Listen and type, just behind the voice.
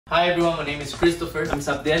Hi everyone, my name is Christopher. I'm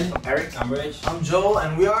Zabdiel. I'm Erick. I'm Rich. I'm Joel,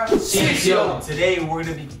 and we are CNCO. Today we're going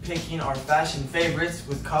to be picking our fashion favorites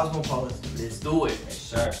with Cosmopolitan. Let's do it. Yes,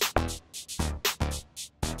 sir.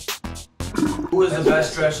 Who is the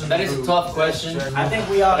best dressed in the That is a group? tough question. I think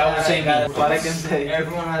we all But I would have say that. me. What I can say.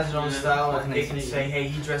 Everyone has his own style, What and can they I can say? say, hey,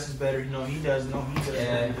 he dresses better. No, he does. No, he does.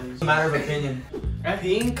 Yeah. It's a matter of opinion.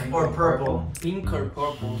 Pink or purple? Pink or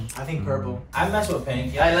purple? I think purple. I mess with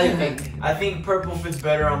pink. I like pink. I think purple fits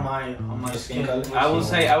better on my skin. color. I will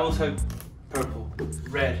say purple.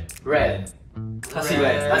 Red. Red. Así Red.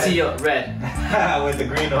 red. Así yo. Red. With the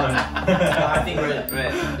green on. I think red.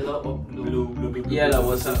 Red. Yellow or blue? Yellow,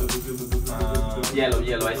 what's up?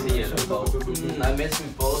 Yellow, I say yellow. Both. I mix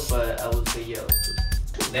with both, but I would say yellow.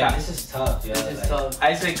 Damn, this is tough. Yeah, This is like, tough.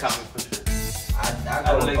 I say comic for sure. I I go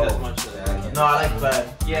don't like both. that much of that. Yeah, No, I like plaid.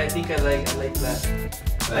 Yeah, I think I like black.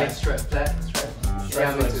 Like stripe. Black. Stripe.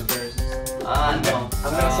 Yeah, me too. Ah, no.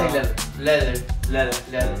 I'm gonna say leather. Leather.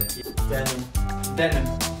 Leather. Denim. Denim.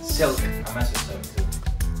 Silk. I mess with silk too.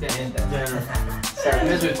 Denim. And that. Denim. Sorry, I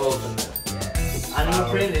mess with both of them. Yeah. Animal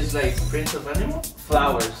print is like print of animal?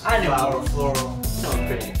 Flowers. Animal. Floral. No,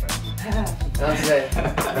 print. That's it.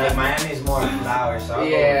 Like Miami is more flowers, so I'll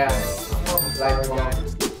Yeah. go with floral. Like one.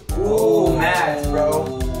 Ooh, matte, bro.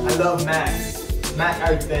 I love matte. Matte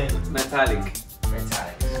everything. Metallic.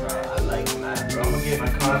 Metallic, right? I like matte, bro. I'm gonna get my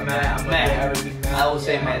car matte. I'm gonna Matte. get everything matte. I would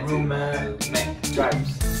say my matte. room matte.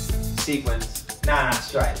 Stripes. Sequence. Nah,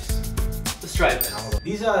 stripes. The stripes.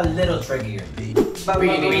 These are a little trickier.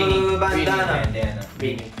 Beanie. Bandana. Bandana.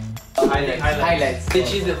 Beanie. Highlights. Did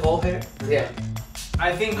she the whole hair? Yeah.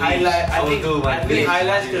 I think Bleach. highlight. I will do my I think bleach.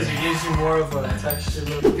 highlights because it gives you more of a texture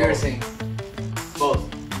look. Piercing. Both.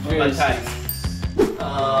 Metallic.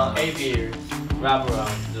 Aviators. Wrap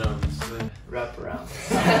around drums. Wrap around.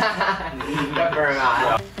 Wrap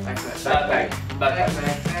around. Backpack.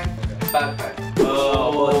 Backpack.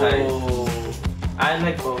 Oh, both sides. I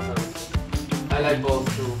like both of them. I like both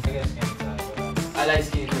too. I guess skinny tie, but I like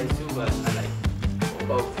skinny tights too, but I like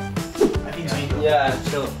both. I think chain. Yeah,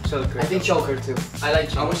 choker. I think choker too. I like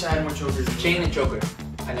chain. I wish I had more chokers. Chain and choker.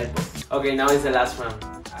 I like both. Okay, now is the last round.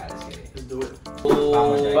 alright, let's get it. Let's do it.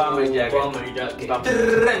 Bomber jacket. Bomber jacket.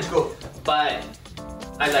 Trench coat. But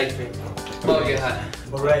I like pink. Bucket hat.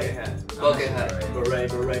 Beret. Bucket hat.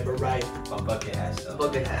 Beret. My bucket hat stuff.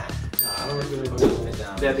 Bucket hat. I don't really Put do it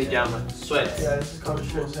down. The pajama. Sweats. Yeah, this is called a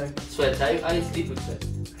short sack. Sweats. I sleep with sweats.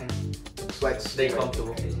 Sweats. They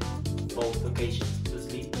comfortable. Both occasions to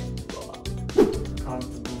sleep and to go out.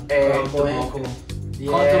 Comfortable. Cool.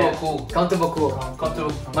 Comfortable cool. Comfortable cool.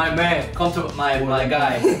 Comfortable. My man. Comfortable. My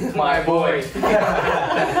guy. My boy. My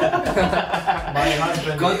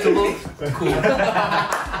husband. Comfortable cool.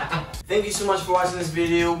 Thank you so much for watching this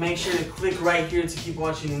video. Make sure to click right here to keep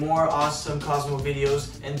watching more awesome Cosmo videos.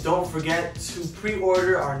 And don't forget to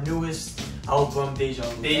pre-order our newest album, Déjà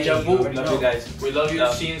Vu. Déjà Vu. Love you guys. We love you,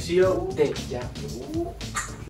 Love. CNCO. Déjà Vu.